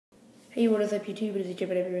Hey, what is up YouTube? It is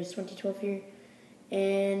Gemini 2012 here,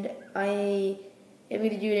 and I am going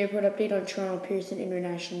to do an airport update on Toronto Pearson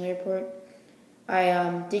International Airport.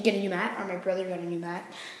 I did get a new mat, or my brother got a new mat.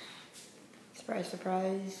 Surprise,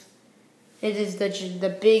 surprise. It is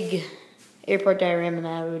the big airport diorama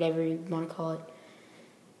mat, or whatever you want to call it.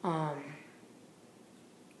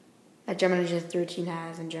 That Gemini Jet 13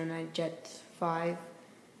 has, and Gemini Jet 5.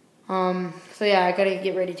 So yeah, I gotta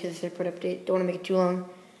get ready to this airport update. Don't want to make it too long.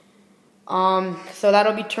 So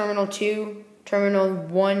that'll be Terminal 2. Terminal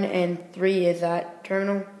 1 and 3 is that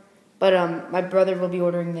terminal. But, my brother will be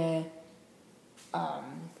ordering the,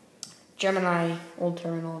 Gemini old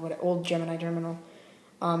Gemini terminal.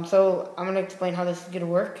 So I'm gonna explain how this is gonna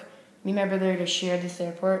work. Me and my brother are gonna share this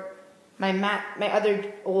airport. My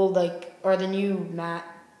other old, the new mat,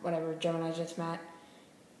 whatever, Gemini Jet's mat,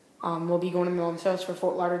 will be going to mom's house for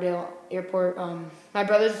Fort Lauderdale Airport. My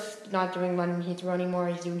brother's not doing London Heathrow anymore.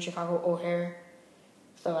 He's doing Chicago O'Hare.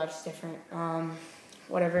 So that's different.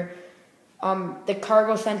 Whatever. The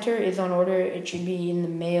cargo center is on order. It should be in the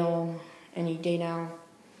mail any day now.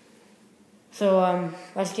 So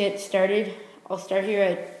let's get started. I'll start here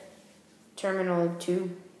at Terminal 2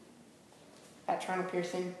 at Toronto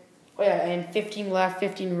Pearson. Oh yeah, and 15 left,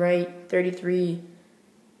 15 right, 33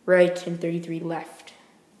 right, and 33 left.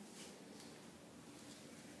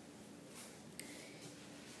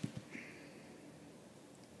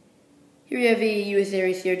 Here we have a US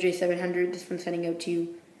Airways CRJ700. This one's heading out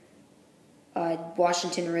to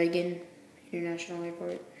Washington, Oregon International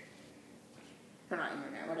Airport. Or not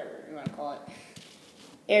internet, whatever you want to call it.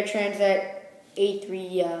 Air Transat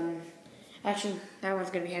A3. Actually, that one's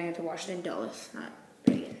going to be heading out to Washington, Dulles, not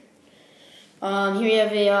Oregon. Here we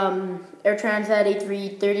have a Air Transat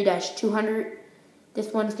A330-200.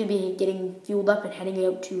 This one's going to be getting fueled up and heading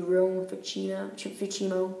out to Rome, Fucimo,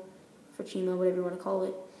 whatever you want to call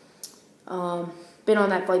it. Been on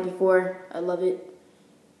that flight before. I love it.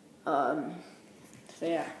 So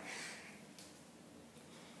yeah.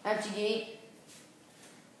 Empty gate.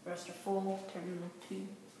 Rest are full. Terminal 2.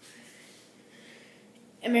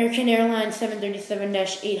 American Airlines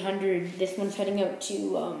 737-800. This one's heading out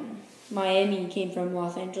to Miami. Came from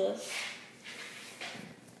Los Angeles.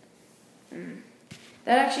 That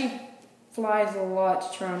actually flies a lot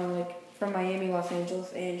to Toronto, from Miami, Los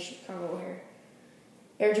Angeles, and Chicago O'Hare.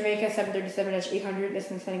 Air Jamaica 737-800. This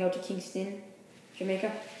one's heading out to Kingston,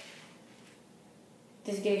 Jamaica.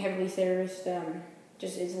 This is getting heavily serviced.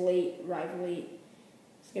 Just is late, arrived late.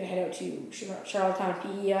 It's gonna head out to Charlottetown,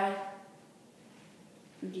 PEI.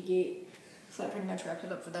 Empty gate. So that pretty much wraps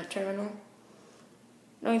it up for that terminal.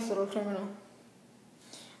 Nice little terminal.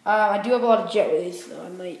 I do have a lot of jetways, so I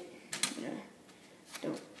might,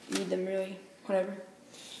 don't need them really. Whatever.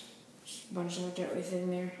 A bunch of jetways in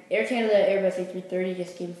there. Air Canada Airbus A330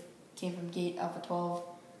 just came from gate Alpha 12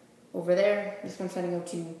 over there. This one's heading out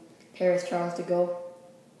to Paris, Charles de Gaulle.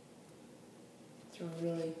 It's a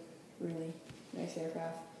really, really nice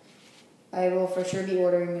aircraft. I will for sure be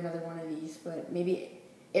ordering another one of these, but maybe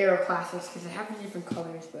Aero Classics because they have different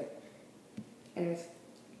colors. But anyways,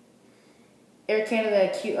 Air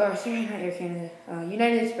Canada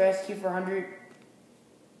United Express Q400.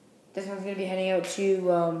 This one's gonna be heading out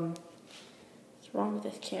to what's wrong with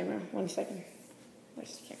this camera? 1 second.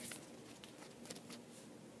 Where's the camera?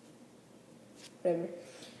 Whatever.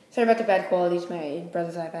 Sorry about the bad quality. It's my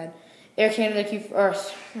brother's iPad. Air Canada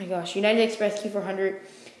United Express Q400.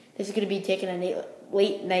 This is going to be taking a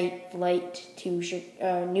late night flight to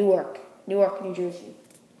Newark, New Jersey.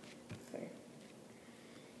 Sorry.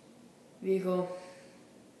 Vehicle.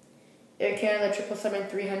 Air Canada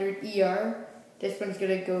 777-300ER. This one's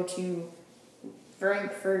going to go to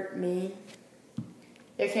Frankfurt, Maine.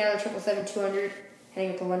 Air Canada 777-200,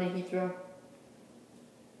 heading up to London Heathrow.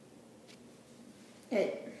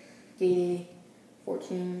 At gate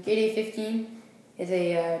A14. Gate A15 is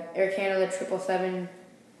a Air Canada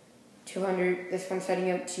 777-200. This one's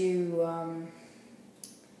heading out to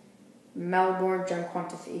Melbourne John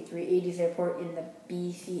Qantas A380's airport in the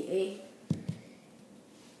BCA.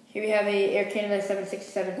 Here we have a Air Canada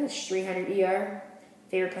 767-300ER.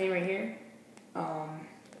 Favorite plane right here.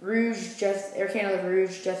 Air Canada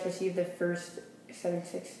Rouge just received the first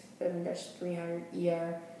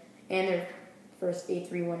 767-300ER and their first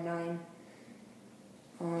A319.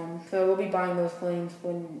 So we'll be buying those planes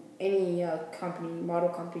when any model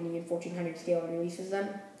company in 1400 scale releases them.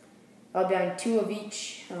 I'll be buying 2 of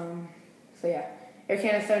each. So yeah, Air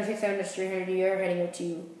Canada 767-300ER heading out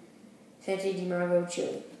to Santo Domingo,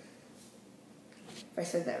 Chile. If I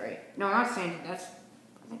said that right. No, not Santo. I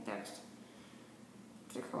think that's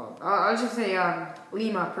what's it called? I'll just say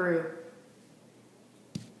Lima, Peru.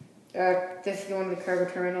 This is going to the cargo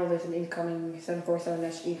terminal. There's an incoming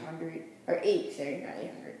 747-800 or 8, sorry, not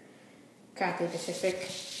 800. Cathay Pacific.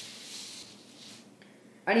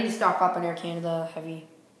 I need to stock up on Air Canada heavy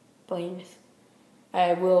planes.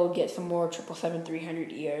 I will get some more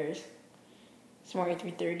 777-300 ERs, some more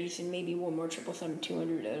A330s, and maybe one more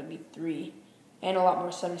 777-200. That'll be 3, and a lot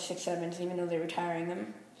more 767s, even though they're retiring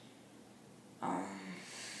them.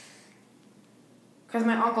 Because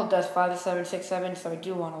my uncle does fly the 767, so I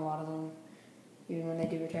do want a lot of them, even when they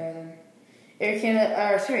do retire them. Air Canada,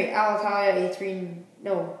 Alitalia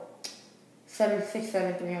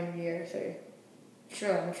 767-300 ER, sorry.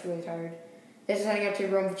 Sure, I'm just really tired. This is heading up to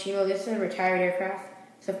Rome Ficino. This is a retired aircraft,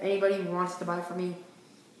 so if anybody wants to buy from me,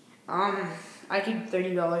 I could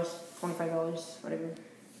 $30, $25, whatever.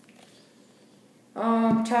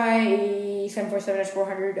 Thai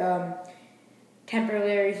 747-400,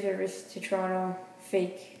 temporary service to Toronto,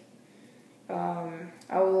 fake.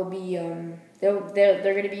 I will be, they're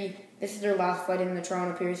going to be, this is their last flight in the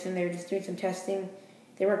Toronto Pearson. They were just doing some testing.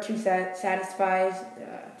 They weren't too satisfied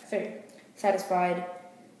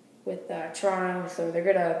with Toronto, so they're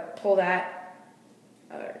going to pull that,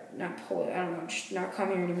 not pull it, I don't know, just not come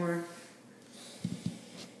here anymore.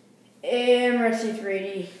 Emirates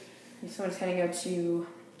A380, this one's heading out to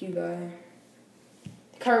Dubai.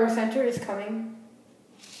 The cargo center is coming.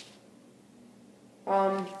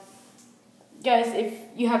 Guys, if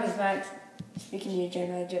you have this mat, speaking to your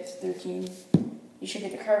Gemini Jets 13, you should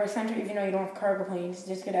get the cargo center, even though you don't have cargo planes.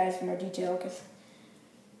 Just get asked for more detail, because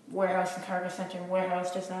warehouse and cargo center,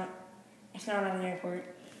 warehouse it's not on an airport.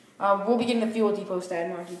 We'll be getting the fuel depots to add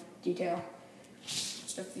more detail.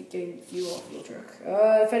 Stuff getting fuel truck.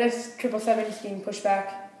 FedEx 777 is getting pushed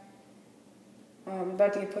back.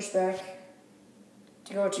 About to get pushed back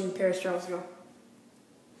to go to Paris, Charlesville.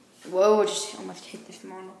 Whoa, just almost hit this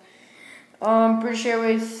model. British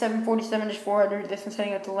Airways 747-400. This one's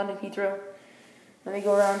heading out to London Heathrow. Let me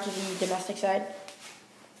go around to the domestic side.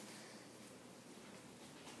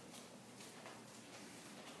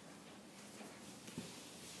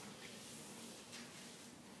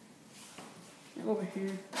 Over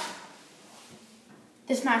here.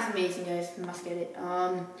 This map's amazing, guys. You must get it.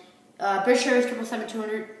 British Airways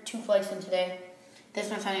 777-200. 2 flights in today. This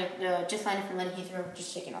one's just landed from London Heathrow.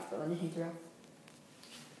 Just taking off for London Heathrow.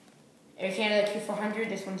 Air Canada Q400.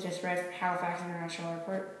 This one's just arrived from Halifax International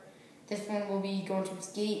Airport. This one will be going to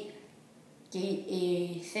its gate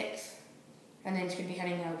A6, and then it's going to be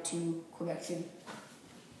heading out to Quebec City.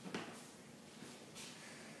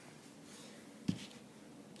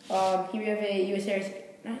 Here we have a U.S. Airways,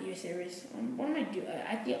 not U.S. Airways. What am I doing?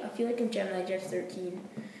 I feel like I'm Gemini Jets 13.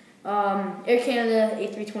 Air Canada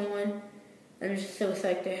A321. I'm just so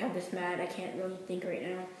psyched to have this mat. I can't really think right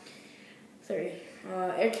now. Sorry.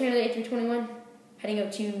 Air Canada A321 heading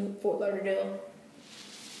up to Fort Lauderdale.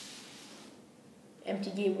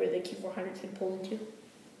 Empty gate where the Q400's been pulled into.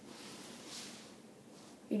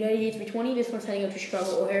 United A320. This one's heading up to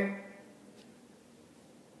Chicago O'Hare.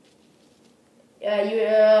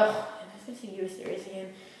 Let's see US Airways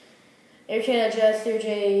again. Air Canada Jets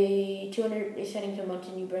CRJ200 is heading to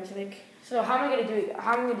Moncton, New Brunswick. So how am I gonna do it?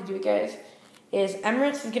 How I'm gonna do it, guys, is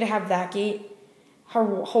Emirates is gonna have that gate.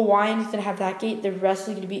 Hawaiian is gonna have that gate. The rest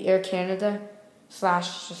is gonna be Air Canada /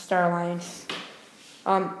 Star Alliance.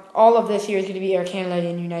 All of this here is gonna be Air Canada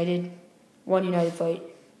and United, one United flight.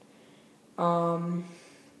 I'm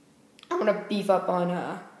gonna beef up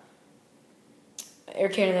on Air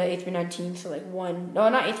Canada A319, so like one, no,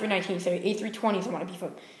 not A319, sorry, A320s I want to beef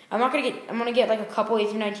up. I'm gonna get like a couple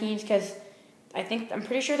A319s, because I'm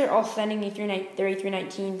pretty sure they're all sending their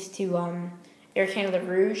A319s to Air Canada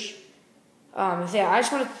Rouge. So yeah, I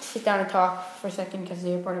just want to sit down and talk for a second, because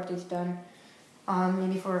the airport update's done,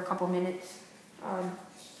 maybe for a couple minutes.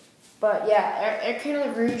 But yeah, Air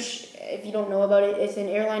Canada Rouge, if you don't know about it, it's an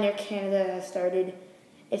airline Air Canada has started.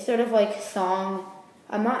 It's sort of like song.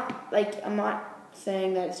 I'm not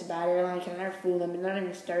saying that it's a bad airline, because I never flew them, and not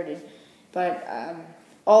even started. But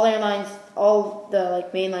all airlines, all the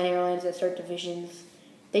like mainline airlines that start divisions,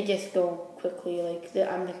 they just go quickly.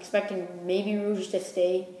 I'm expecting maybe Rouge to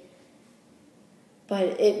stay,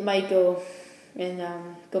 but it might go and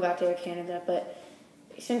go back to Air Canada. But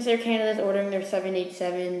since Air Canada is ordering their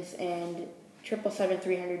 787s and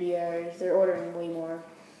 777-300 ERs, they're ordering way more.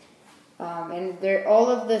 And all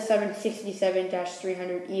of the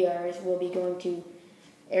 767-300 ERs will be going to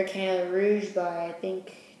Air Canada Rouge by, I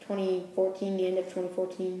think, 2014, the end of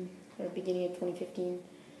 2014, or beginning of 2015.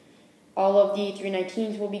 All of the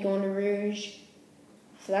 319s will be going to Rouge.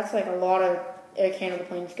 So that's like a lot of Air Canada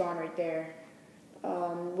planes gone right there.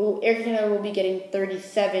 Air Canada will be getting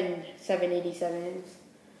 37 787s.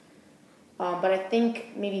 But I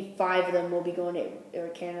think maybe 5 of them will be going to Air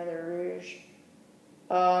Canada Rouge.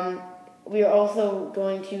 We are also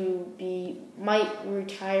going to might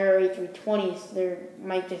retire our A320s. They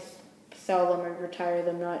might just sell them or retire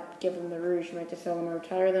them, not give them the Rouge. Might just sell them or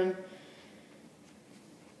retire them.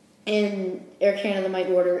 And Air Canada might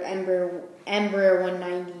order Embraer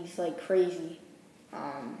 190s like crazy.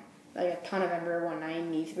 Like a ton of Embraer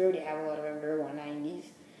 190s. We already have a lot of Embraer 190s.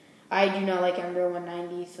 I do not like Embraer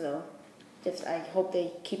 190s, so I hope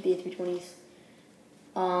they keep the A320s.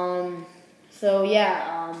 So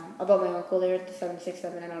yeah, about my uncle there at the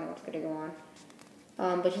 767, I don't know what's going to go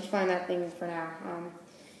on. But he's flying that thing for now.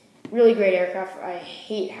 Really great aircraft. I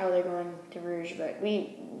hate how they're going to Rouge, but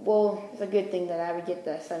it's a good thing that I would get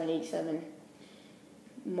the 787,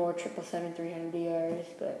 more 777-300ERs,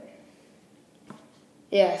 but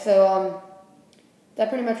yeah, so that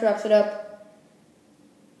pretty much wraps it up.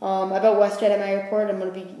 About WestJet at my airport, I'm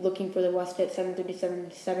going to be looking for the WestJet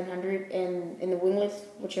 737-700 and in the winglets,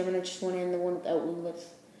 which I'm going to just want in the one without winglets.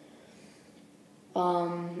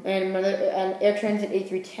 And an Air Transat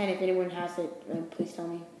A310, if anyone has it, please tell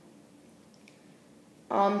me.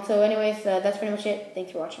 So anyways, that's pretty much it.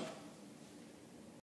 Thanks for watching.